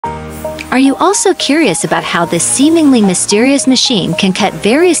Are you also curious about how this seemingly mysterious machine can cut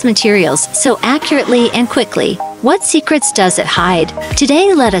various materials so accurately and quickly? What secrets does it hide?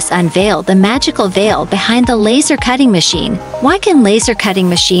 Today, let us unveil the magical veil behind the laser cutting machine. Why can laser cutting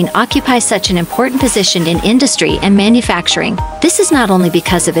machine occupy such an important position in industry and manufacturing? This is not only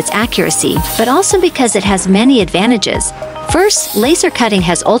because of its accuracy, but also because it has many advantages. First, laser cutting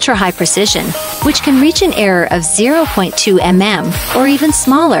has ultra-high precision, which can reach an error of 0.2 mm or even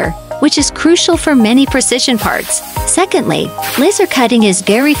smaller, which is crucial for many precision parts. Secondly, laser cutting is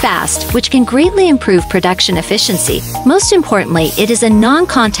very fast, which can greatly improve production efficiency. Most importantly, it is a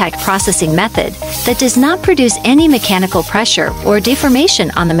non-contact processing method that does not produce any mechanical pressure or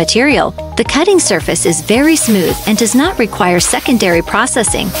deformation on the material. The cutting surface is very smooth and does not require secondary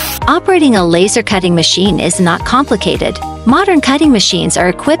processing. Operating a laser cutting machine is not complicated. Modern cutting machines are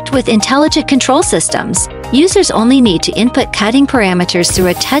equipped with intelligent control systems. Users only need to input cutting parameters through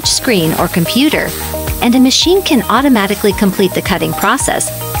a touch screen or computer, and a machine can automatically complete the cutting process,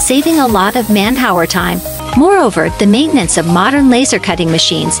 saving a lot of manpower time. Moreover, the maintenance of modern laser cutting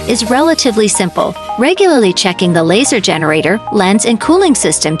machines is relatively simple. Regularly checking the laser generator, lens, and cooling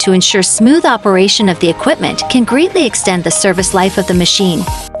system to ensure smooth operation of the equipment can greatly extend the service life of the machine.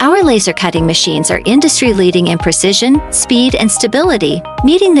 Our laser cutting machines are industry-leading in precision, speed, and stability,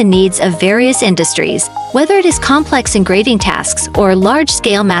 meeting the needs of various industries. Whether it is complex engraving tasks or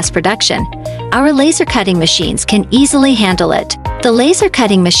large-scale mass production, our laser cutting machines can easily handle it. The laser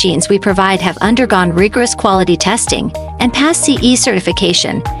cutting machines we provide have undergone rigorous quality testing and passed CE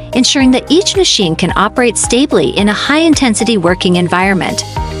certification, ensuring that each machine can operate stably in a high-intensity working environment.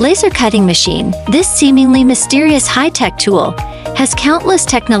 Laser cutting machine, this seemingly mysterious high-tech tool, has countless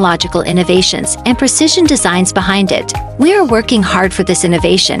technological innovations and precision designs behind it. We are working hard for this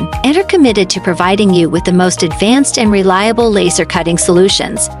innovation and are committed to providing you with the most advanced and reliable laser cutting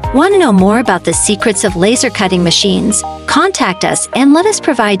solutions. Want to know more about the secrets of laser cutting machines? Contact us and let us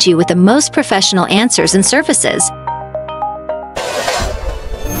provide you with the most professional answers and services.